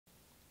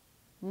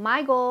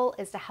My goal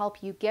is to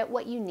help you get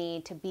what you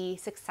need to be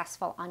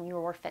successful on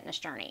your fitness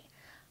journey.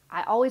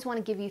 I always want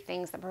to give you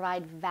things that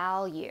provide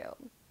value.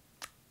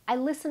 I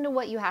listened to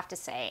what you have to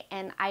say,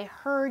 and I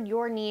heard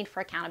your need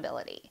for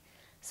accountability.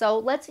 So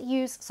let's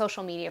use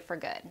social media for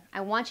good. I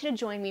want you to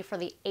join me for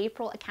the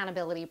April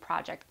Accountability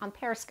Project on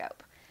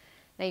Periscope.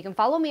 Now you can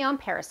follow me on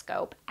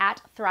Periscope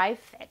at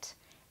ThriveFit,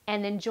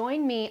 and then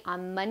join me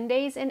on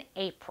Mondays in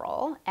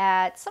April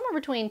at somewhere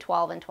between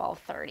 12 and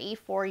 12:30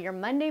 for your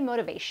Monday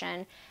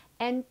motivation,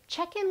 and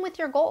check in with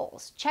your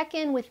goals. Check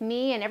in with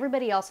me and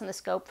everybody else in the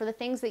scope for the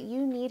things that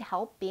you need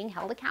help being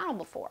held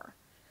accountable for.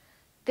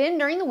 Then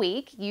during the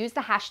week, use the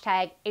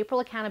hashtag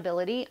April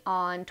Accountability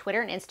on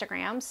Twitter and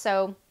Instagram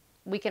so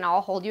we can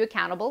all hold you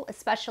accountable,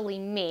 especially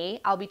me.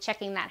 I'll be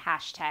checking that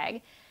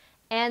hashtag.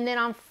 And then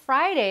on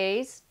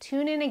Fridays,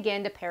 tune in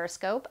again to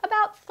Periscope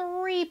about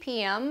 3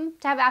 p.m.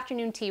 to have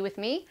afternoon tea with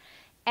me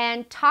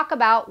and talk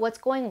about what's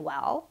going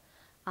well.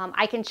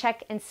 I can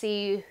check and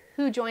see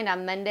who joined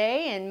on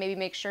Monday and maybe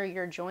make sure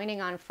you're joining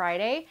on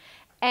Friday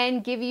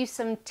and give you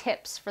some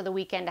tips for the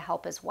weekend to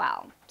help as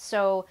well.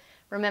 So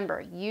remember,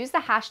 use the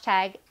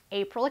hashtag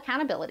April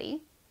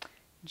Accountability.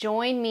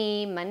 Join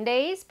me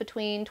Mondays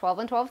between 12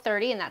 and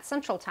 12:30, and that's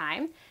Central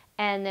Time,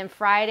 and then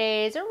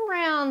Fridays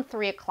around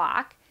 3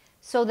 o'clock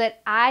so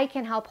that I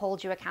can help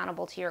hold you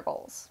accountable to your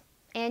goals.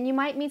 And you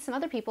might meet some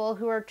other people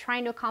who are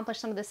trying to accomplish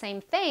some of the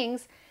same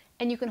things,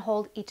 and you can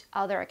hold each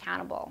other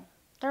accountable.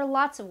 There are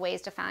lots of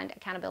ways to find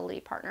accountability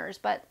partners,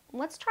 but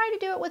let's try to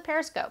do it with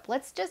Periscope.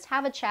 Let's just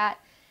have a chat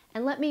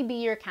and let me be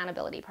your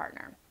accountability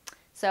partner.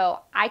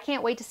 So I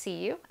can't wait to see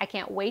you. I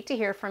can't wait to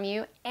hear from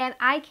you, and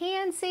I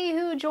can see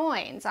who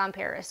joins on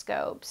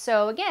Periscope.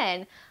 So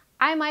again,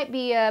 I might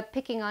be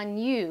picking on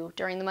you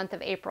during the month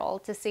of April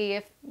to see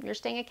if you're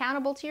staying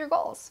accountable to your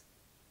goals.